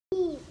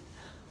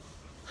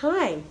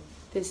Hi,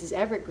 this is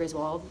Everett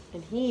Griswold,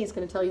 and he's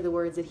going to tell you the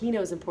words that he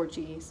knows in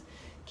Portuguese.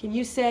 Can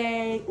you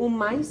say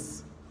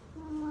mais?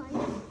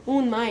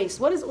 Mais.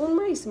 What does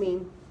mais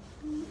mean?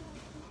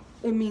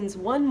 It means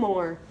one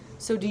more.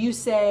 So do you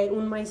say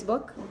mais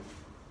book?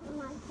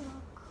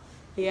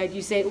 Yeah, do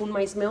you say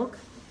mais milk?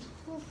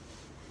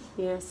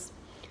 Yes.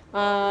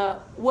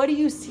 What do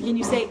you, can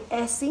you say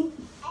esse?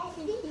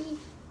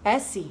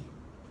 Esse.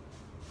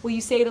 Will you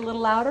say it a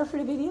little louder for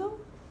the video?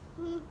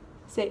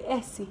 Say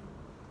esse.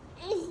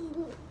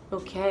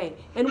 Okay.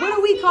 And what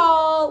do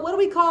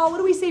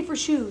we say for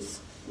shoes?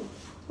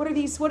 What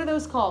are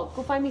those called?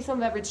 Go find me some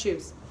of Everett's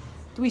shoes.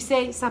 Do we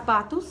say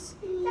sapatos?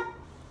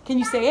 Can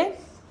you say it?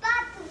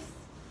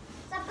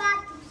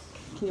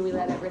 Sapatos. Can we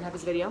let Everett have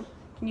his video?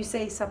 Can you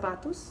say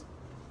sapatos?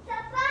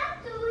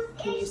 Sapatos.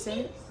 Can you say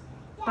it?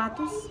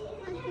 Patos?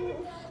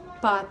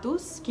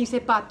 Patos. Can you say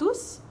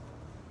patos?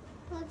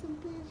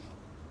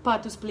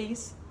 Patos,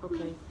 please.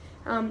 Okay.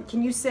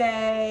 Can you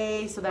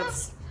say, so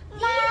that's...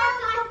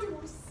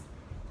 Patos.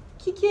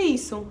 Que é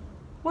isso?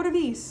 What are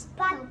these?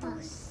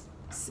 Patos.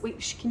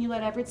 Wait, can you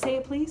let Everett say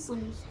it, please?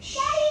 Shh.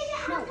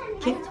 No, I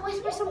have to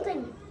whisper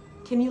something.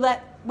 Can you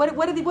let, what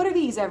are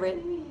these,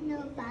 Everett?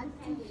 No,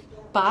 patos.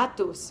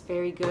 Patos,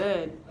 very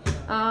good.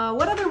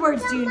 What other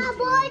words do you know?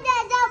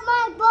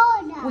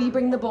 Will you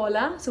bring the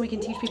bola so we can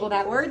teach people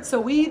that word?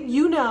 So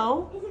you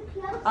know,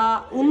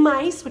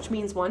 mais, which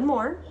means one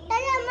more.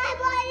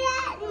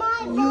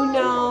 You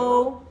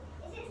know,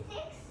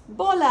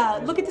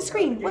 bola. Look at the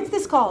screen. What's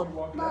this called?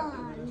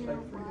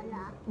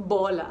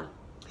 Bola.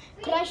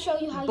 Could I show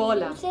you how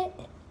Bola. you use it?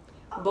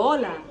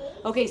 Bola.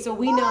 Okay, so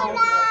we know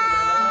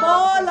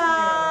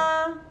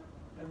bola.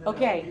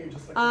 Okay,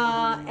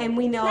 and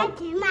we know. My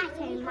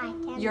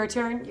turn. Your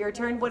turn. Your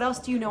turn. What else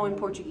do you know in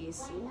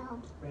Portuguese?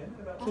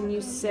 Can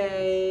you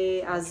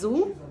say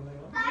azul?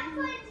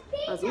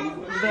 Azul.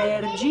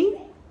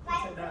 Verde.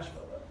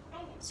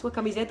 Sua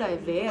camiseta é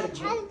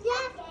verde.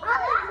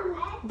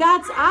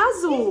 That's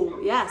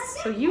azul. Yes.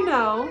 So you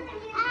know.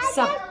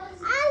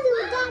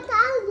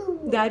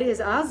 That is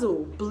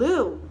azul.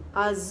 Blue.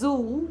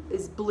 Azul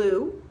is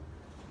blue.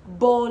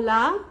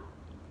 Bola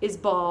is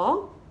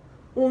ball.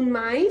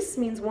 Mais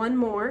means one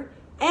more.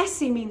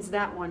 Esse means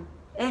that one.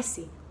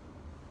 Esse.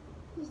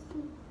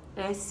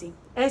 Esse.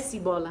 Esse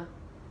bola.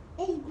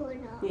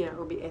 Yeah, it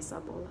will be essa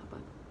bola, but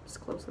it's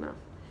close enough.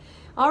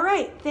 All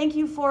right, thank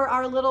you for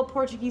our little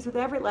Portuguese with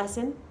Everett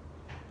lesson.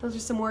 Those are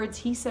some words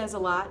he says a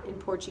lot in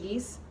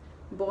Portuguese.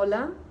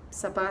 Bola,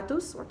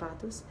 sapatos, or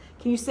patos.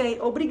 Can you say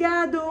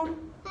obrigado?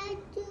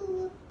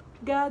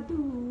 Obrigado.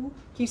 Can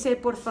you say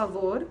por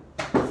favor?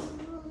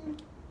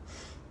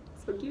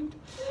 So cute.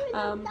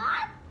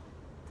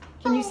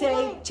 Can you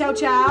say ciao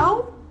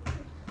ciao?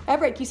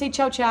 Everett, can you say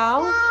ciao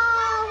ciao?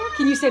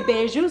 Can you say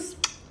beijos?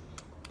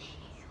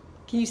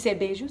 Can you say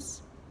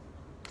beijos?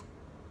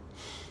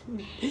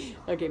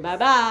 Okay,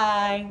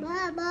 bye-bye.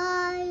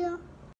 Bye-bye.